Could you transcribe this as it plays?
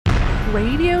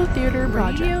Radio Theater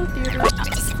Project.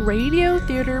 Radio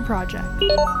Theater Project.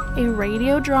 A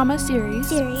radio drama series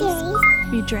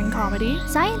featuring comedy,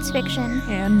 science fiction,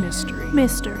 and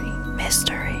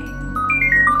mystery.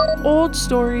 Old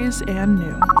stories and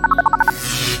new.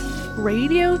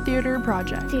 Radio Theater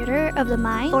Project. theater of the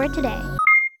mind for today.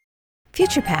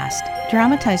 Future Past,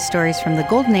 dramatized stories from the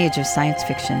golden age of science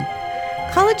fiction.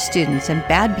 College students and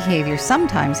bad behavior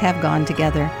sometimes have gone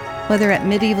together, whether at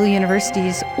medieval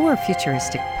universities or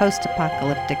futuristic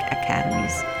post-apocalyptic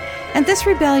academies. And this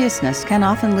rebelliousness can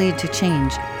often lead to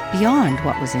change beyond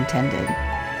what was intended.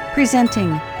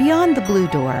 Presenting Beyond the Blue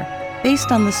Door,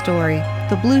 based on the story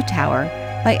The Blue Tower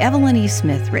by Evelyn E.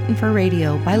 Smith, written for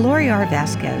radio by Lori R.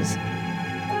 Vasquez.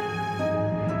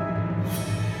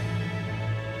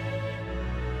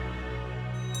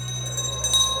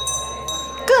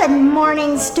 Good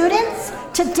morning, students.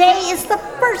 Today is the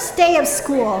first day of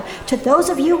school. To those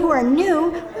of you who are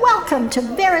new, welcome to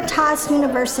Veritas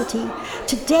University.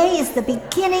 Today is the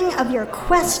beginning of your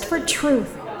quest for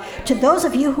truth. To those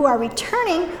of you who are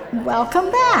returning, welcome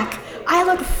back. I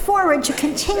look forward to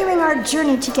continuing our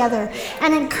journey together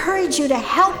and encourage you to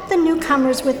help the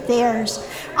newcomers with theirs.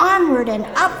 Onward and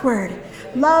upward.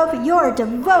 Love, your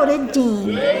devoted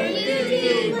Dean.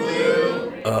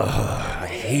 I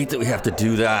hate that we have to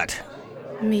do that.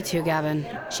 Me too, Gavin.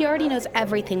 She already knows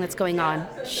everything that's going on.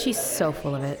 She's so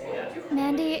full of it.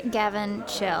 Mandy, Gavin,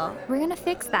 chill. We're gonna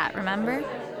fix that, remember?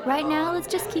 Right now, let's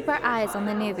just keep our eyes on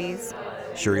the newbies.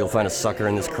 Sure you'll find a sucker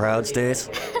in this crowd, Stace?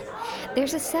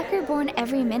 There's a sucker born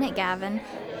every minute, Gavin,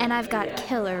 and I've got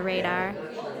killer radar.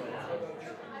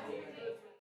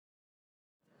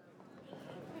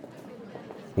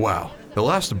 Wow, the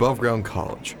last above-ground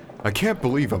college. I can't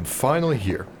believe I'm finally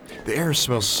here. The air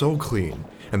smells so clean,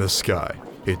 and the sky,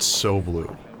 it's so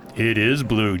blue. It is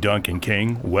blue, Duncan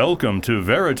King. Welcome to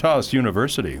Veritas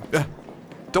University.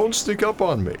 Don't sneak up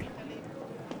on me.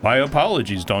 My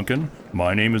apologies, Duncan.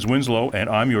 My name is Winslow, and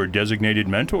I'm your designated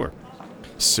mentor.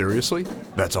 Seriously?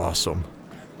 That's awesome.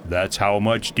 That's how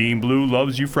much Dean Blue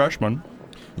loves you freshmen.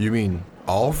 You mean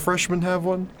all freshmen have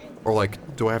one? Or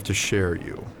like, do I have to share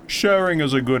you? Sharing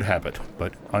is a good habit,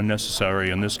 but unnecessary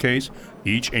in this case.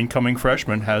 Each incoming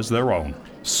freshman has their own.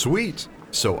 Sweet.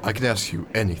 So I can ask you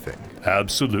anything.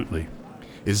 Absolutely.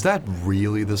 Is that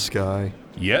really the sky?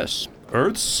 Yes,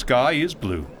 Earth's sky is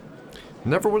blue.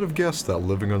 Never would have guessed that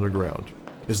living underground.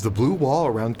 Is the blue wall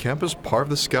around campus part of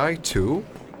the sky too?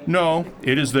 No,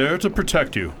 it is there to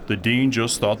protect you. The dean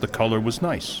just thought the color was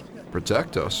nice.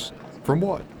 Protect us? From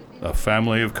what? A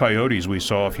family of coyotes we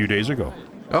saw a few days ago.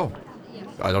 Oh,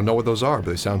 I don't know what those are,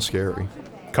 but they sound scary.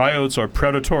 Coyotes are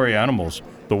predatory animals.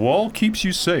 The wall keeps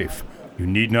you safe. You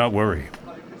need not worry.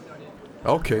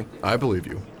 Okay, I believe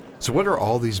you. So what are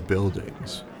all these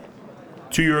buildings?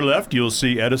 To your left, you'll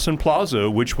see Edison Plaza,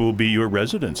 which will be your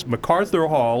residence. MacArthur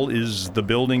Hall is the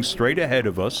building straight ahead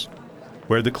of us,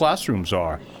 where the classrooms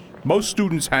are. Most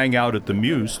students hang out at the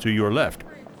Muse to your left.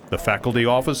 The faculty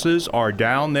offices are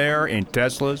down there in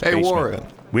Tesla's basement. Hey, Warren.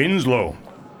 Winslow.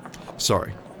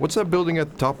 Sorry, what's that building at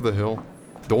the top of the hill?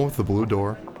 The one with the blue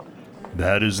door?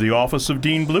 That is the office of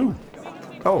Dean Blue.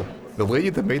 Oh, the lady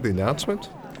that made the announcement?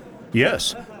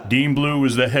 Yes, Dean Blue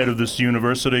is the head of this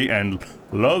university and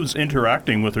loves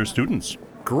interacting with her students.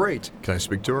 Great. Can I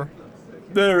speak to her?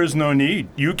 There is no need.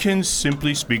 You can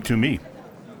simply speak to me.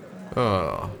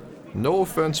 No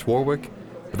offense, Warwick,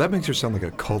 but that makes her sound like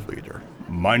a cult leader.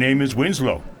 My name is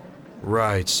Winslow.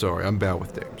 Right, sorry, I'm bad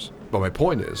with names. But my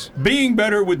point is... Being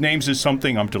better with names is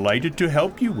something I'm delighted to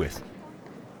help you with.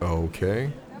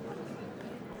 Okay.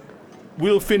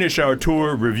 We'll finish our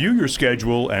tour, review your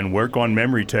schedule, and work on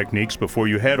memory techniques before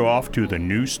you head off to the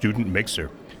new student mixer.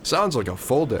 Sounds like a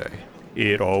full day.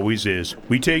 It always is.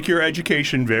 We take your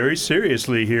education very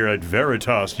seriously here at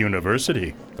Veritas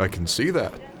University. I can see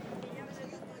that.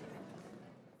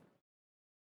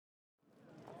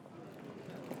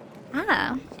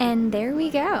 Ah, and there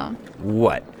we go.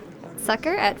 What?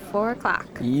 Sucker at 4 o'clock.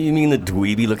 You mean the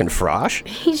dweeby-looking frosh?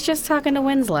 He's just talking to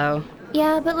Winslow.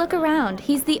 Yeah, but look around.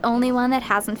 He's the only one that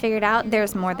hasn't figured out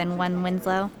there's more than one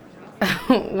Winslow.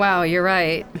 Wow, you're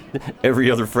right.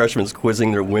 Every other freshman's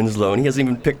quizzing their Winslow, and he hasn't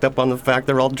even picked up on the fact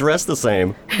they're all dressed the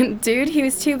same. Dude, he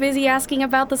was too busy asking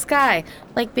about the sky.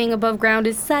 Like being above ground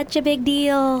is such a big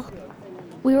deal.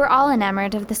 We were all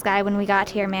enamored of the sky when we got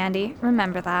here, Mandy.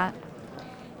 Remember that.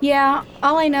 Yeah,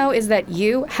 all I know is that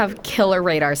you have killer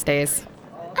radar, Stace.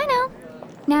 I know.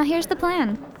 Now here's the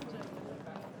plan.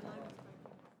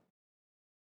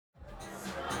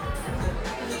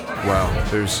 Wow,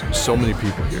 there's so many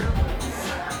people here.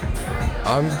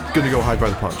 I'm gonna go hide by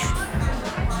the punch.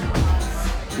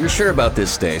 You sure about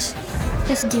this, Stace?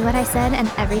 Just do what I said and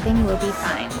everything will be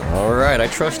fine. All right, I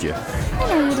trust you. I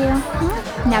know you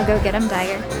do. Now go get him,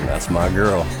 Tiger. That's my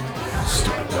girl.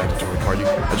 Stupid mandatory party.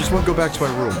 I just want to go back to my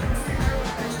room.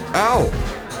 Ow!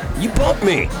 You bumped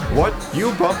me. What?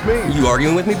 You bumped me? You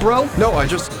arguing with me, bro? No, I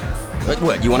just...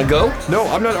 What, you want to go? No,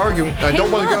 I'm not arguing. I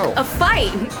don't want to go. A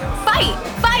fight! Fight!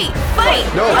 Fight! Fight!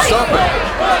 No, fight. stop it!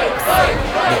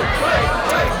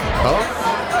 Huh?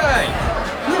 Hey!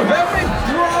 You hear me,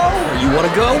 bro? You want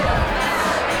to go?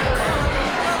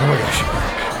 Oh my gosh.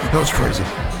 That was crazy.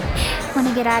 Want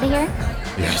to get out of here?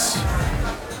 Yes.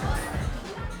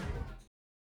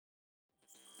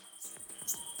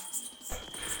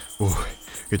 Ooh,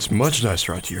 it's much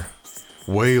nicer out here.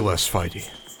 Way less fighty.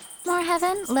 More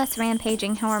heaven, less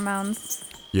rampaging hormones.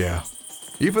 Yeah.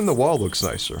 Even the wall looks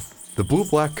nicer. The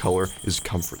blue-black color is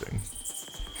comforting.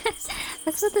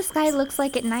 That's what the sky looks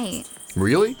like at night.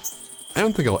 Really? I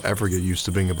don't think I'll ever get used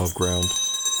to being above ground.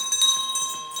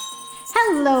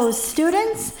 Hello,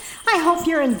 students. I hope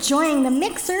you're enjoying the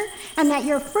mixer and that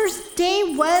your first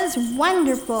day was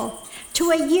wonderful. To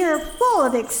a year full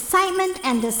of excitement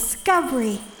and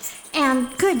discovery.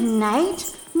 And good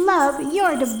night. Love,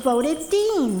 your devoted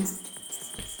Dean.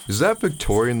 Is that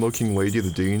Victorian-looking lady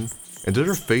the dean? And did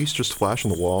her face just flash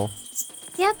on the wall?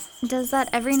 Yep, does that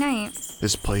every night.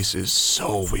 This place is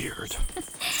so weird.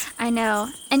 I know.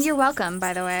 And you're welcome,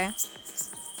 by the way.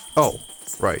 Oh,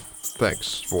 right.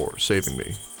 Thanks for saving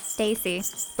me. Stacy.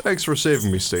 Thanks for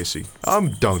saving me, Stacy. I'm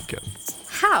Duncan.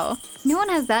 How? No one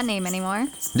has that name anymore.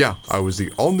 Yeah, I was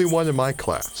the only one in my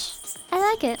class. I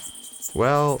like it.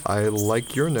 Well, I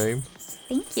like your name.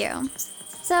 Thank you.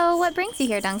 So, what brings you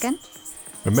here, Duncan?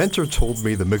 My mentor told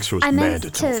me the mixer was I meant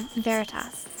mandatory. to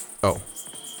Veritas. Oh,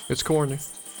 it's corny.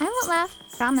 I won't laugh.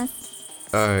 Promise.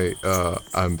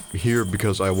 I'm here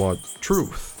because I want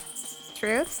truth.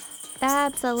 Truth?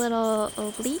 That's a little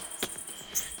oblique.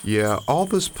 Yeah, all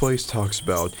this place talks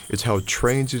about is how it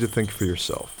trains you to think for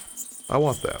yourself. I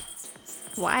want that.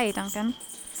 Why, Duncan?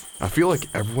 I feel like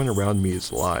everyone around me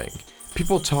is lying.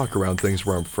 People talk around things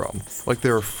where I'm from, like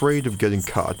they're afraid of getting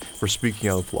caught for speaking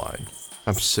out of line.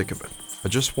 I'm sick of it. I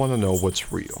just want to know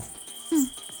what's real.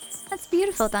 That's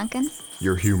beautiful, Duncan.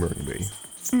 You're humoring me.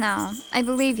 No, I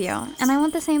believe you, and I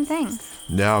want the same thing.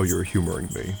 Now you're humoring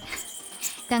me.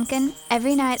 Duncan,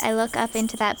 every night I look up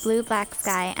into that blue-black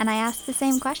sky and I ask the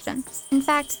same question. In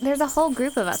fact, there's a whole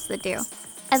group of us that do.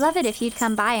 I'd love it if you'd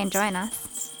come by and join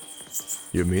us.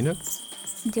 You mean it?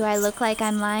 Do I look like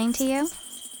I'm lying to you?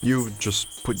 You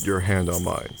just put your hand on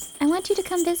mine. I want you to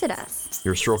come visit us.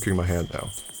 You're stroking my hand now.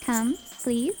 Come,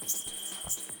 please.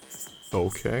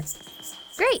 Okay.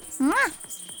 Great.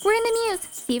 Mwah! We're in the Muse.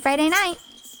 See you Friday night.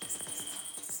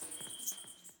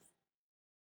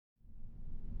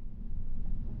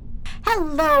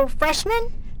 Hello,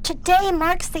 freshmen. Today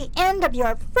marks the end of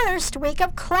your first week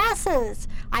of classes.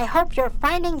 I hope you're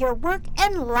finding your work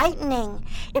enlightening.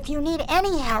 If you need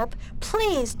any help,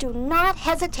 please do not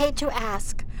hesitate to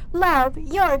ask. Love,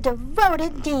 your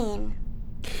devoted Dean.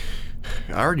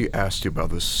 I already asked you about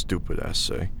this stupid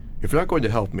essay. If you're not going to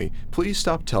help me, please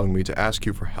stop telling me to ask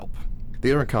you for help.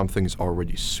 The intercom thing is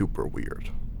already super weird.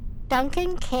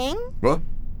 Duncan King? What?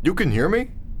 You can hear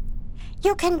me?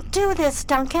 You can do this,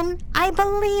 Duncan. I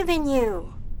believe in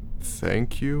you.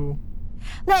 Thank you.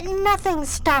 Let nothing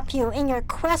stop you in your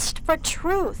quest for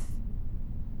truth.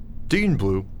 Dean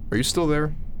Blue, are you still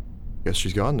there? Guess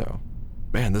she's gone now.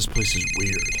 Man, this place is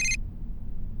weird.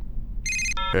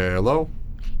 Hello?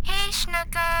 Hey,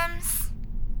 Schnookums.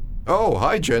 Oh,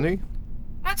 hi, Jenny.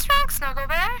 What's wrong, Snuggle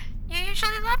Bear? You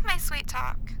usually love my sweet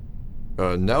talk.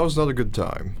 Now's not a good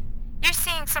time. You're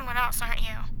seeing someone else, aren't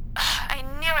you? Ugh, I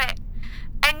knew it.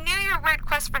 I knew your weird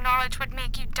quest for knowledge would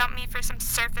make you dump me for some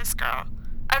surface girl.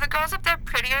 Are the girls up there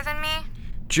prettier than me?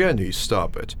 Jenny,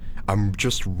 stop it. I'm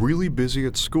just really busy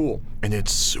at school, and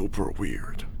it's super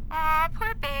weird. Aw,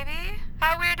 poor baby.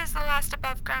 How weird is the last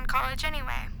above-ground college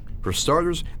anyway? For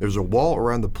starters, there's a wall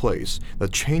around the place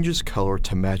that changes color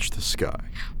to match the sky.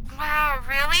 Wow,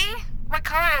 really? What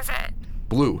color is it?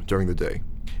 Blue during the day.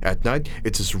 At night,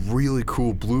 it's this really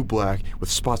cool blue-black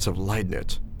with spots of light in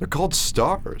it. They're called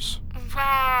stars.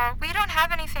 Wow, we don't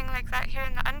have anything like that here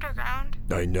in the underground.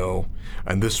 I know.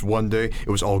 And this one day, it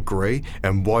was all gray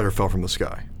and water fell from the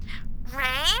sky.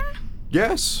 Rain?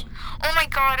 Yes. Oh my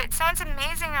god, it sounds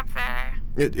amazing up there.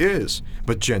 It is.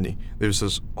 But Jenny, there's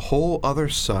this whole other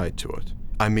side to it.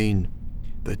 I mean,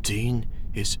 the dean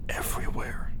is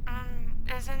everywhere.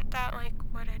 Isn't that like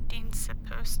what a dean's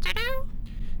supposed to do?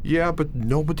 Yeah, but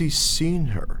nobody's seen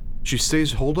her. She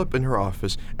stays holed up in her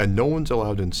office and no one's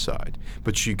allowed inside,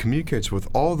 but she communicates with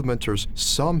all the mentors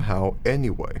somehow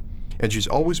anyway. and she's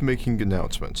always making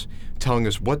announcements, telling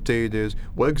us what day it is,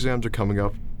 what exams are coming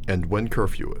up, and when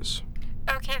curfew is.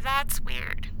 Okay, that's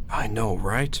weird. I know,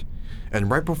 right? And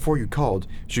right before you called,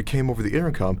 she came over the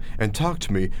intercom and talked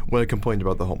to me when I complained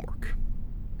about the homework.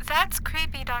 That's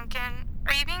creepy, Duncan.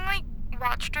 Are you being,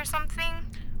 watched or something?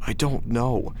 I don't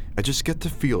know. I just get the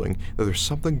feeling that there's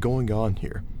something going on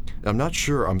here. I'm not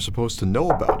sure I'm supposed to know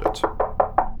about it.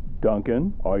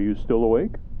 Duncan, are you still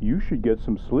awake? You should get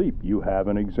some sleep. You have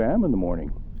an exam in the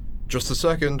morning. Just a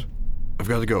second. I've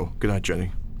got to go. Good night,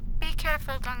 Jenny. Be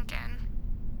careful, Duncan.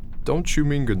 Don't you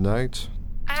mean good night?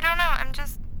 I don't know, I'm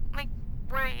just,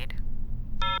 worried.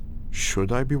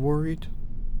 Should I be worried?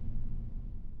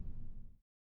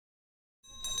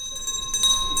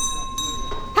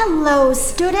 Hello,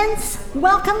 students.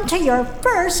 Welcome to your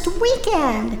first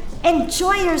weekend.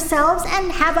 Enjoy yourselves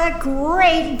and have a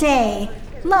great day.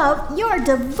 Love, your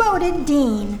devoted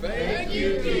Dean. Thank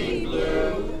you, Dean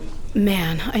Blue.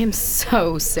 Man, I am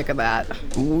so sick of that.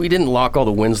 We didn't lock all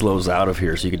the Winslows out of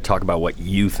here so you could talk about what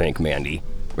you think, Mandy.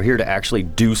 We're here to actually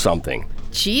do something.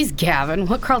 Jeez, Gavin,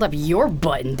 what crawled up your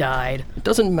butt and died? It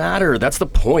doesn't matter. That's the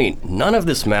point. None of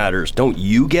this matters. Don't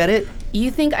you get it? You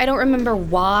think I don't remember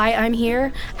why I'm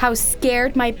here? How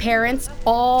scared my parents,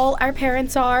 all our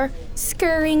parents are,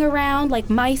 scurrying around like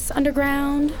mice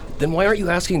underground? Then why aren't you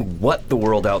asking what the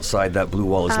world outside that blue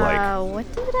wall is like?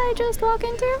 What did I just walk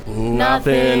into?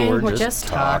 Nothing. We're just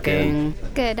talking.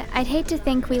 Good. I'd hate to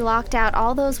think we locked out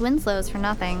all those Winslows for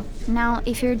nothing. Now,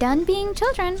 if you're done being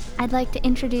children, I'd like to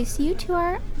introduce you to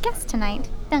our guest tonight,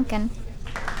 Duncan.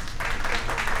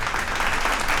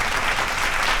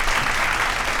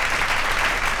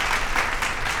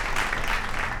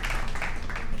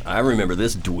 I remember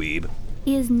this dweeb.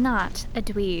 He is not a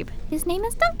dweeb. His name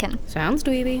is Duncan. Sounds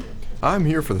dweeby. I'm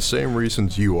here for the same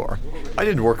reasons you are. I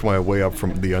didn't work my way up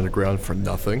from the underground for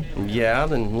nothing. Yeah,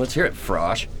 then let's hear it,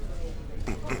 Frosh.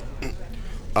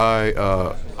 I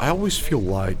always feel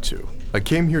lied to. I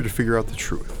came here to figure out the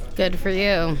truth. Good for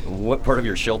you. What part of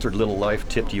your sheltered little life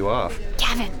tipped you off?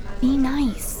 Gavin, be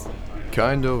nice.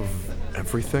 Kind of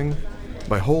everything.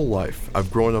 My whole life, I've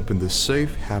grown up in this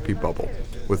safe, happy bubble,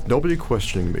 with nobody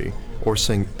questioning me or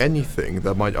saying anything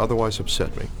that might otherwise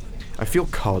upset me. I feel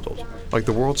coddled, like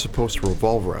the world's supposed to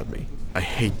revolve around me. I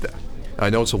hate that. I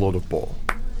know it's a load of bull.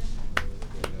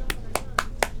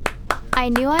 I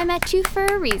knew I met you for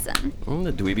a reason.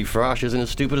 The dweeby Frosh isn't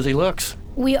as stupid as he looks.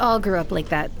 We all grew up like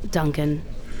that, Duncan.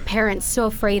 Parents so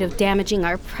afraid of damaging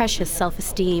our precious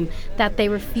self-esteem that they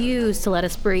refuse to let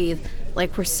us breathe,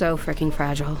 like we're so freaking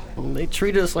fragile. They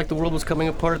treated us like the world was coming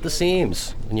apart at the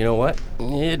seams. And you know what?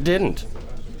 It didn't.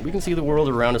 We can see the world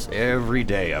around us every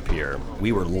day up here.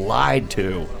 We were lied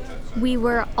to. We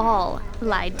were all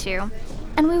lied to.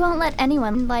 And we won't let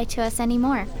anyone lie to us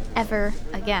anymore, ever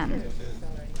again.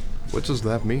 What does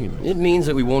that mean? It means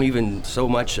that we won't even so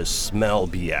much as smell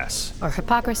BS. Or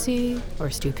hypocrisy,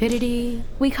 or stupidity.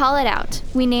 We call it out.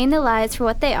 We name the lies for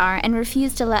what they are and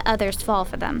refuse to let others fall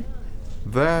for them.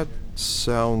 That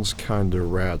sounds kinda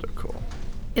radical.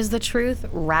 Is the truth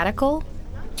radical?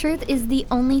 Truth is the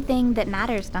only thing that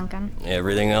matters, Duncan.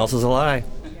 Everything else is a lie.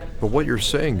 But what you're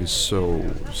saying is so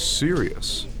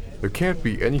serious. There can't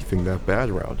be anything that bad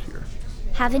around here.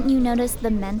 Haven't you noticed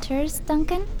the mentors,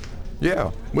 Duncan?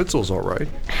 Yeah, Winslow's alright.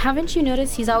 Haven't you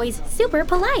noticed he's always super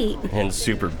polite? And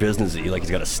super businessy, like he's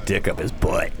got a stick up his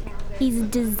butt. He's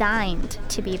designed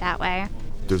to be that way.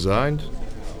 Designed?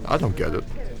 I don't get it.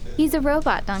 He's a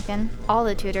robot, Duncan. All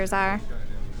the tutors are.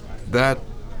 That?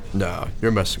 Nah,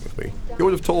 you're messing with me. You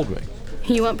would have told me.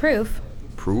 You want proof?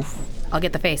 Proof? I'll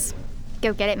get the face.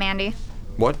 Go get it, Mandy.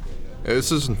 What?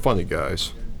 This isn't funny,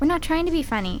 guys. We're not trying to be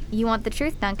funny. You want the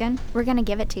truth, Duncan? We're gonna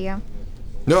give it to you.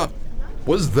 No.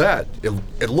 What is that?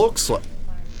 It looks like...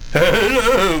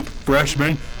 Hello,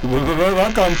 freshmen.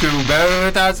 Welcome to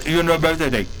Veritas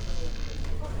University.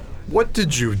 What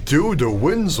did you do to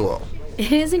Winslow?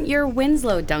 It isn't your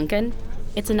Winslow, Duncan.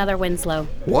 It's another Winslow.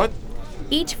 What?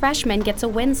 Each freshman gets a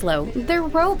Winslow. They're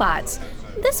robots.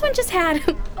 This one just had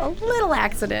a little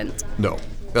accident. No,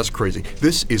 that's crazy.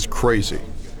 This is crazy.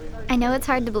 I know it's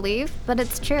hard to believe, but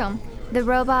it's true. The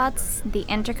robots, the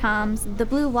intercoms, the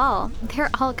blue wall, they're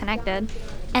all connected.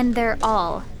 And they're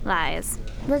all lies.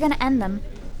 We're gonna end them.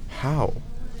 How?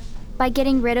 By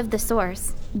getting rid of the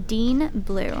source, Dean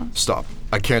Blue. Stop.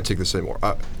 I can't take this anymore.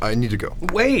 I need to go.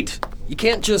 Wait! You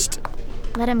can't just...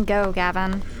 Let him go,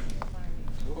 Gavin.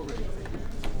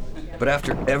 But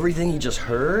after everything he just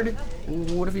heard,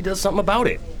 what if he does something about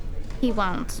it? He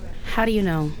won't. How do you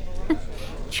know?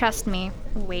 Trust me.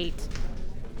 Wait.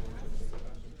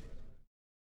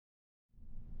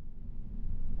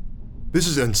 This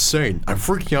is insane. I'm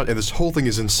freaking out and this whole thing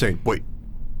is insane. Wait.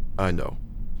 I know.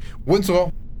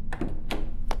 Winslow!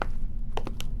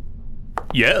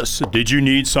 Yes. Did you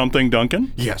need something,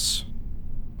 Duncan? Yes.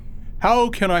 How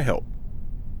can I help?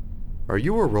 Are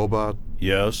you a robot?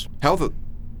 Yes.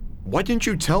 Why didn't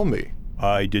you tell me?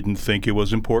 I didn't think it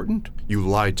was important. You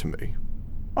lied to me.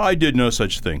 I did no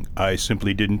such thing. I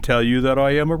simply didn't tell you that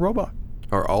I am a robot.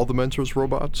 Are all the mentors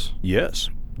robots? Yes.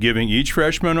 Giving each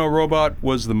freshman a robot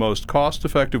was the most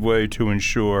cost-effective way to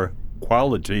ensure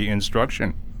quality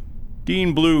instruction.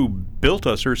 Dean Blue built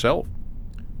us herself.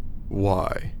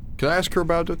 Why? Can I ask her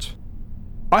about it?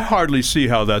 I hardly see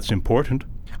how that's important.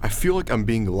 I feel like I'm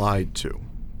being lied to.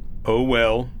 Oh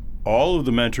well, all of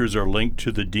the mentors are linked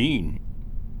to the dean.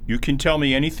 You can tell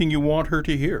me anything you want her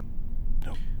to hear.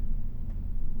 No.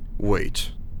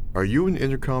 Wait, are you an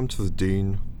intercom to the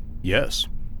dean? Yes.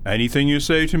 Anything you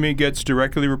say to me gets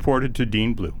directly reported to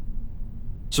Dean Blue.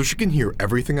 So she can hear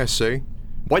everything I say?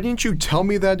 Why didn't you tell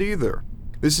me that either?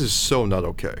 This is so not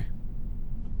okay.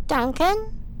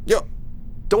 Duncan? Yeah,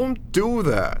 don't do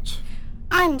that.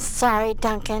 I'm sorry,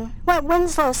 Duncan. What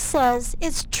Winslow says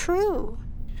is true.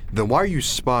 Then why are you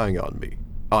spying on me?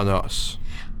 On us?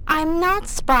 I'm not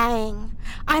spying.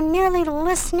 I'm merely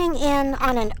listening in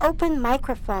on an open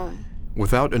microphone.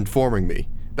 Without informing me.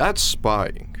 That's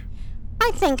spying.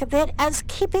 I think of it as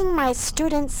keeping my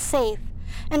students safe,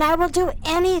 and I will do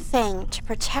anything to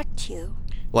protect you.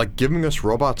 Like giving us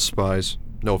robot spies?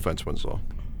 No offense, Winslow.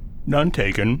 None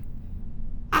taken.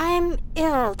 I'm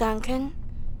ill, Duncan.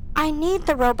 I need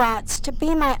the robots to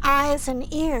be my eyes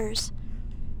and ears.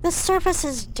 The surface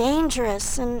is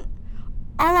dangerous, and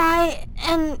all I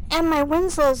and my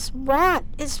Winslows want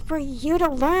is for you to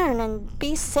learn and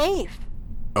be safe.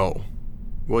 Oh.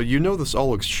 Well, you know this all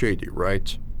looks shady,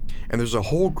 right? And there's a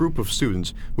whole group of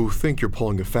students who think you're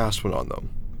pulling a fast one on them.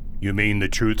 You mean the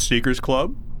Truth Seekers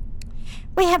Club?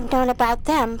 We have known about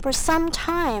them for some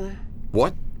time.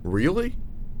 What? Really?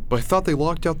 But I thought they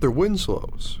locked out their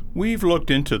Winslows. We've looked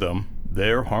into them.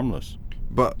 They're harmless.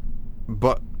 But...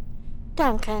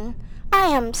 Duncan, I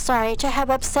am sorry to have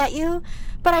upset you,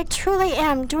 but I truly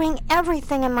am doing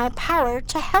everything in my power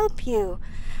to help you.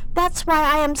 That's why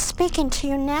I am speaking to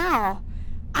you now.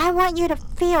 I want you to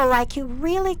feel like you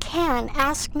really can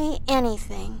ask me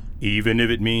anything. Even if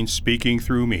it means speaking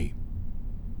through me.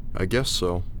 I guess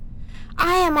so.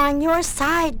 I am on your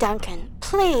side, Duncan.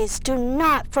 Please do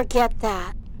not forget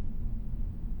that.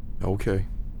 Okay.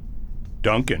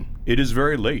 Duncan, it is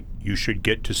very late. You should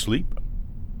get to sleep.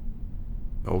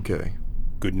 Okay.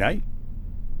 Good night.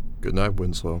 Good night,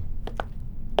 Winslow.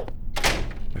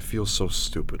 I feel so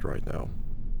stupid right now.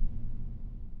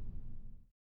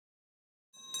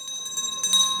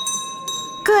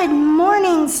 Good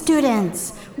morning,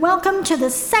 students. Welcome to the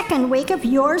second week of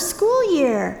your school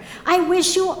year. I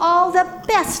wish you all the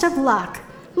best of luck.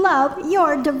 Love,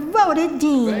 your devoted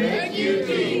Dean. Thank you,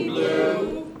 Dean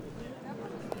Blue.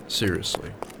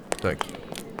 Seriously. Thank you.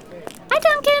 Hi,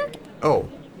 Duncan. Oh,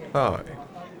 hi.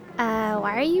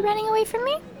 Why are you running away from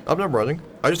me? I'm not running.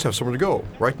 I just have somewhere to go,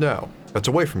 right now. That's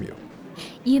away from you.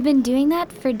 You've been doing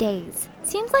that for days.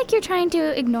 Seems like you're trying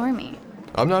to ignore me.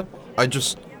 I'm not.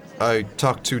 I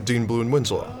talked to Dean Blue and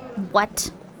Winslow.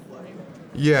 What?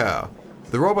 Yeah.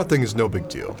 The robot thing is no big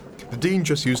deal. The dean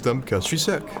just used them because she's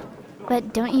sick.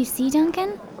 But don't you see,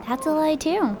 Duncan? That's a lie,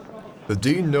 too. The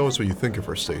dean knows what you think of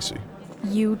her, Stacy.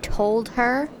 You told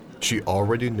her? She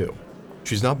already knew.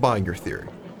 She's not buying your theory.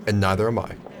 And neither am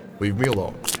I. Leave me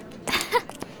alone.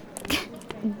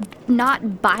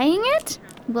 Not buying it?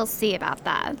 We'll see about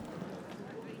that.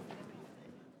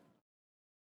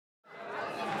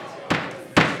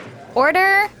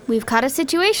 Order! We've caught a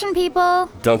situation, people.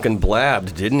 Duncan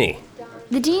blabbed, didn't he?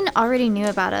 The dean already knew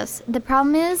about us. The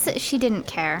problem is, she didn't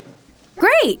care.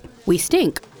 Great! We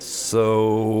stink.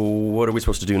 So, what are we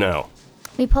supposed to do now?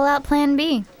 We pull out Plan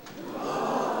B.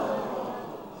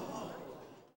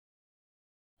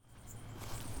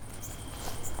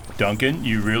 Duncan,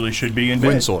 you really should be in bed.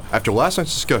 Winslow, after last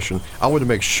night's discussion, I want to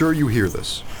make sure you hear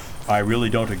this. I really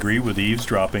don't agree with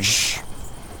eavesdropping. Shh.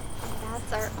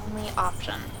 That's our only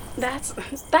option.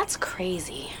 That's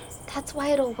crazy. That's why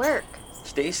it'll work.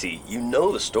 Stacy, you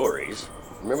know the stories.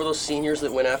 Remember those seniors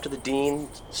that went after the dean,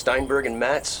 Steinberg and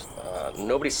Matz?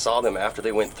 Nobody saw them after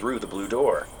they went through the blue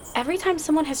door. Every time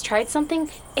someone has tried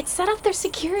something, it set off their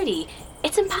security.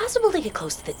 It's impossible to get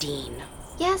close to the dean.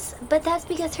 Yes, but that's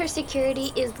because her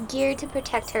security is geared to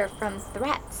protect her from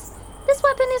threats. This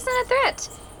weapon isn't a threat.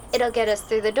 It'll get us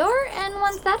through the door, and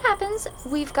once that happens,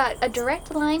 we've got a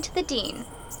direct line to the dean.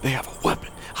 They have a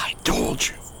weapon. I told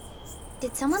you.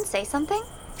 Did someone say something?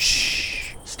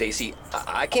 Shh. Stacy,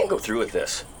 I can't go through with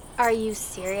this. Are you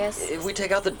serious? If we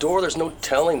take out the door, there's no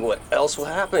telling what else will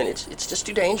happen. It's just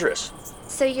too dangerous.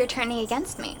 So you're turning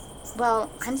against me?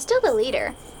 Well, I'm still the leader.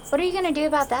 What are you gonna do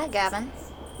about that, Gavin?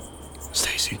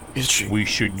 Stacy, is she? We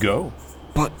should go.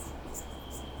 But...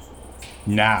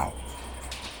 Now.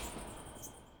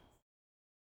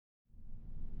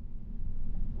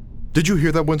 Did you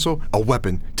hear that, Winslow? A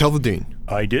weapon. Tell the dean.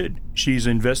 I did. She's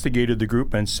investigated the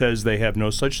group and says they have no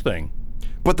such thing.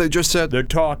 But they just said... Their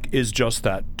talk is just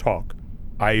that, talk.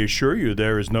 I assure you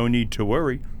there is no need to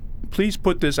worry. Please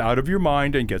put this out of your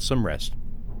mind and get some rest.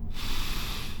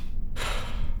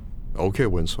 Okay,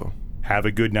 Winslow. Have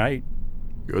a good night.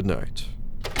 Good night.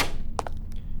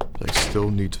 But I still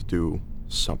need to do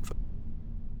something.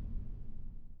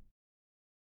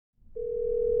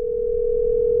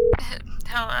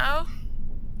 Hello?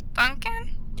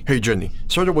 Duncan? Hey, Jenny.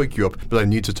 Sorry to wake you up, but I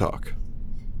need to talk.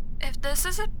 If this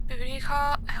is a booty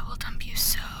call, I will dump you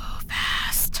so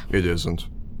fast. It isn't.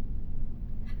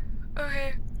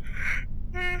 Okay.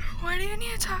 What do you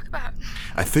need to talk about?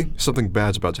 I think something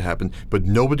bad's about to happen, but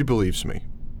nobody believes me.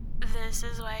 This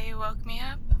is why you woke me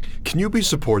up? Can you be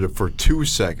supportive for 2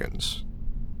 seconds?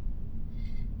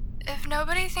 If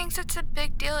nobody thinks it's a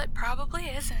big deal, it probably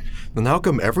isn't. Then how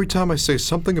come every time I say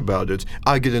something about it,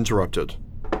 I get interrupted?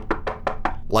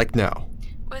 Like now.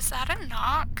 Was that a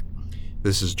knock?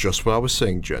 This is just what I was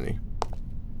saying, Jenny.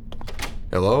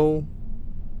 Hello?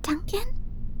 Duncan?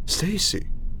 Stacy.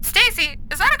 Stacy,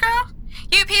 is that a girl?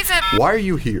 You piece of... Why are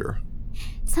you here?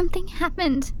 Something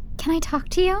happened. Can I talk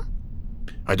to you?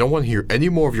 I don't want to hear any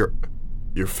more of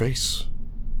your face.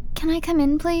 Can I come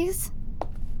in, please?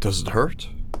 Does it hurt?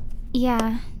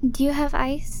 Yeah. Do you have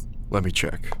ice? Let me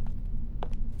check.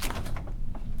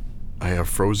 I have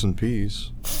frozen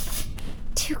peas.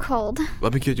 Too cold.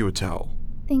 Let me get you a towel.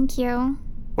 Thank you.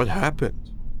 What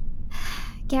happened?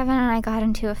 Gavin and I got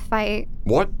into a fight.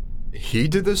 What? He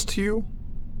did this to you?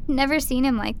 Never seen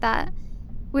him like that.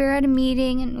 We were at a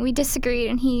meeting and we disagreed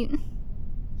and he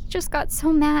just got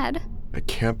so mad. I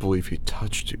can't believe he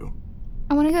touched you.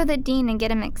 I want to go to the dean and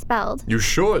get him expelled. You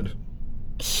should.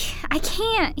 I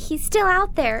can't. He's still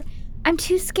out there. I'm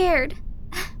too scared.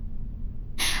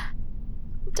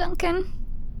 Duncan,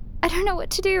 I don't know what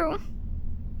to do.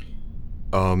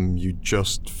 You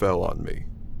just fell on me.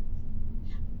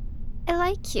 I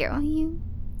like you. You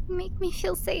make me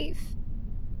feel safe.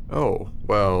 Oh,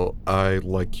 well, I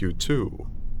like you too.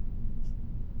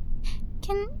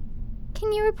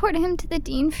 Can you report him to the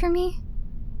dean for me?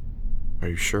 Are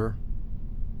you sure?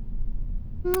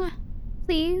 Mwah.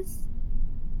 Please?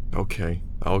 Okay,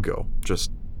 I'll go.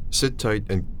 Just sit tight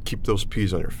and keep those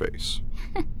peas on your face.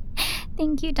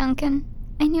 Thank you, Duncan.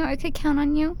 I knew I could count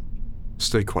on you.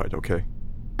 Stay quiet, okay?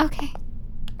 Okay.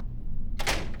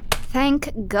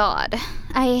 Thank God.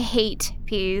 I hate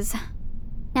peas.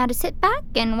 Now to sit back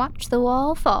and watch the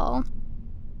wall fall.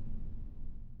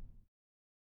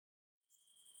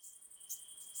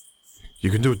 You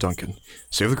can do it, Duncan.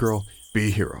 Save the girl. Be a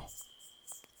hero.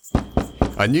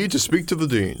 I need to speak to the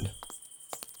dean.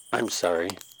 I'm sorry,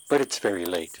 but it's very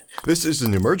late. This is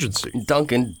an emergency.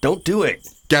 Duncan, don't do it.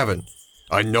 Gavin,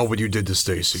 I know what you did to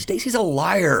Stacy. Stacy's a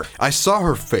liar. I saw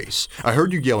her face. I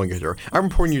heard you yelling at her. I'm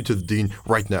reporting you to the dean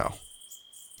right now.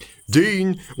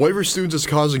 Dean, one of your students is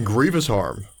causing grievous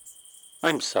harm.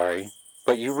 I'm sorry,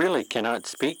 but you really cannot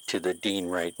speak to the dean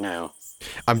right now.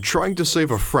 I'm trying to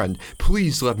save a friend.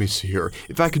 Please let me see her.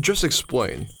 If I could just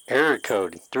explain. Error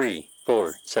code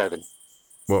 347.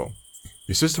 Whoa.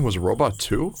 Your system was a robot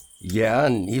too? Yeah,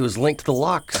 and he was linked to the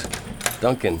locks.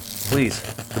 Duncan, please.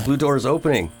 The blue door is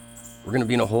opening. We're gonna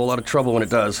be in a whole lot of trouble when it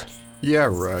does. Yeah,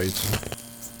 right.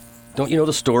 Don't you know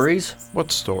the stories?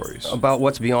 What stories? About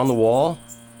what's beyond the wall?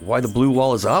 Why the blue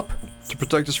wall is up? To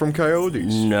protect us from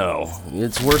coyotes. No,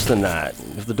 it's worse than that.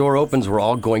 If the door opens, we're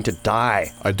all going to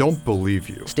die. I don't believe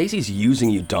you. Stacy's using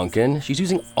you, Duncan. She's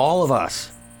using all of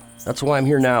us. That's why I'm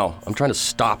here now. I'm trying to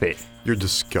stop it. You're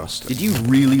disgusting. Did you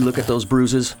really look at those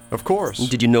bruises? Of course.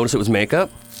 Did you notice it was makeup?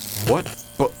 What?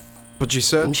 But she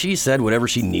said... And she said whatever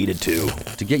she needed to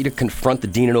get you to confront the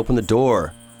dean and open the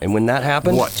door. And when that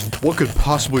happened... What? What could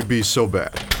possibly be so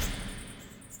bad?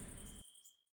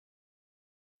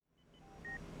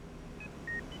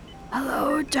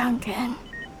 Hello, Duncan.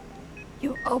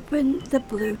 You opened the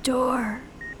blue door.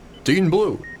 Dean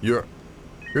Blue, you're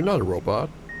not a robot.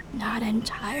 Not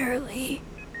entirely.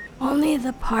 Only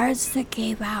the parts that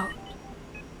gave out.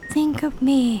 Think of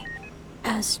me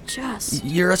as just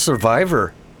You're a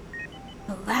survivor.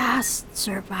 the last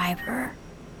survivor,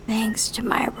 thanks to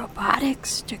my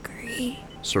robotics degree.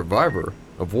 Survivor?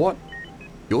 Of what?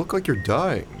 You look like you're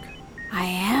dying. I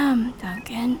am,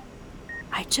 Duncan.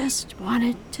 I just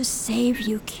wanted to save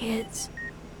you kids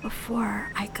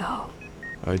before I go.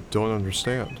 I don't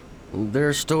understand. There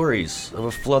are stories of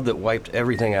a flood that wiped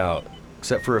everything out,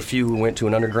 except for a few who went to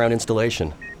an underground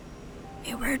installation.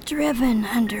 We were driven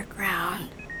underground.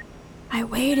 I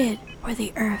waited for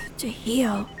the earth to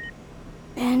heal.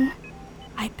 Then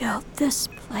I built this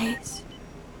place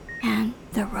and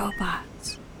the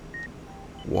robots.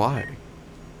 Why?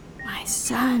 My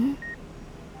son,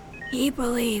 he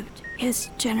believed his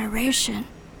generation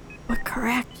would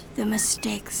correct the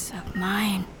mistakes of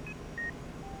mine.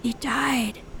 He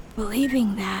died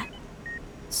believing that,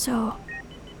 so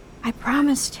I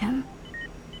promised him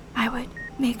I would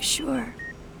make sure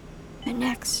the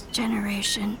next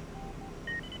generation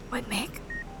would make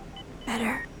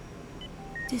better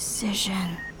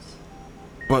decisions.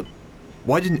 But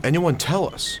why didn't anyone tell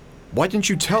us? Why didn't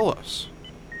you tell us?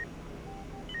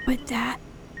 Would that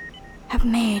have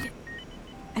made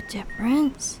a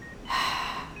difference?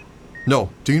 No,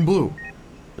 Dean Blue.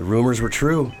 The rumors were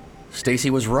true. Stacy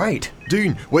was right.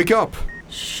 Dean, wake up!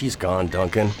 She's gone,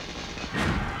 Duncan.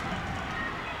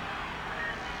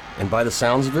 And by the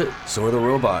sounds of it, so are the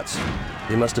robots.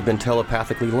 They must have been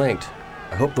telepathically linked.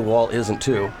 I hope the wall isn't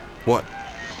too. What?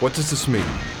 What does this mean?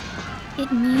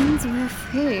 It means we're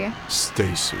free.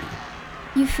 Stacy.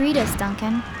 You freed us,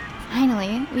 Duncan.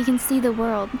 Finally, we can see the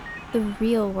world, the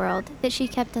real world that she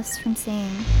kept us from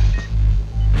seeing.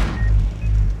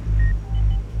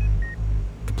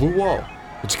 The blue wall.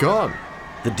 It's gone.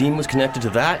 The Dean was connected to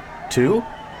that, too?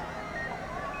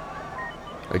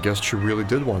 I guess she really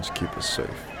did want to keep us safe.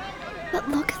 But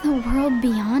look at the world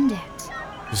beyond it.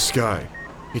 The sky.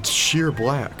 It's sheer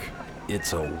black.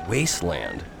 It's a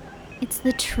wasteland. It's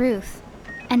the truth.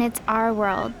 And it's our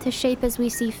world to shape as we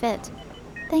see fit.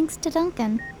 Thanks to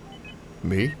Duncan.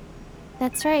 Me?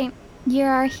 That's right. You're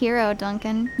our hero,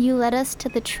 Duncan. You led us to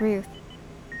the truth.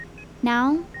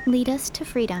 Now, lead us to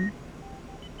freedom.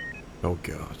 Oh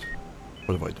God,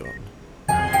 what have I done?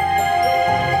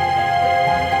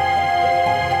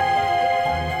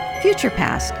 Future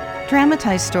Past,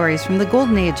 dramatized stories from the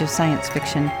golden age of science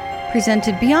fiction,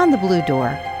 presented Beyond the Blue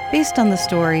Door, based on the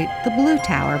story The Blue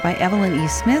Tower by Evelyn E.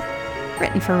 Smith,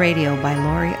 written for radio by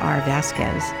Lori R.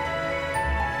 Vasquez.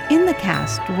 In the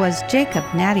cast was Jacob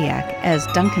Nadiak as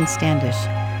Duncan Standish,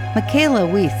 Michaela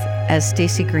Weith as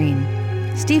Stacy Green,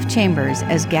 Steve Chambers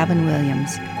as Gavin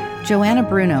Williams, Joanna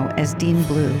Bruno as Dean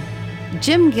Blue,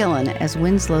 Jim Gillen as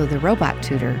Winslow the Robot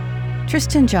Tutor,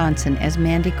 Tristan Johnson as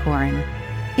Mandy Corin,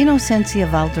 Innocencia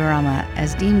Valderrama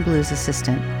as Dean Blue's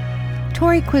assistant,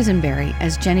 Tori Quisenberry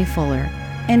as Jenny Fuller,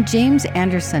 and James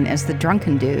Anderson as the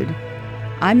Drunken Dude.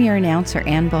 I'm your announcer,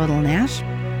 Ann Bodel-Nash.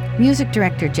 Music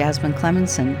director, Jasmine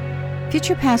Clemenson.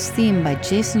 Future Past theme by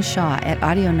Jason Shaw at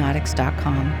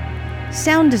audionautics.com.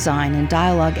 Sound design and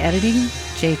dialogue editing,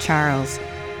 Jay Charles.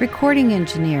 Recording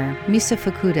engineer, Misa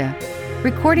Fukuda.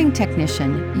 Recording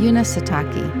technician, Yuna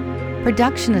Sataki.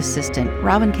 Production assistant,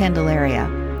 Robin Candelaria.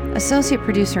 Associate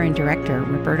producer and director,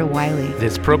 Roberta Wiley.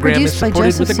 This program Produced is supported by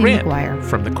Joseph with a C. grant McGuire.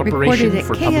 from the Corporation Recorded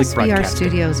for at Public KSVR Broadcasting.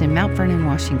 Studios in Mount Vernon,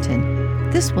 Washington.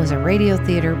 This was a Radio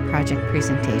Theater Project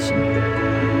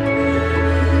presentation.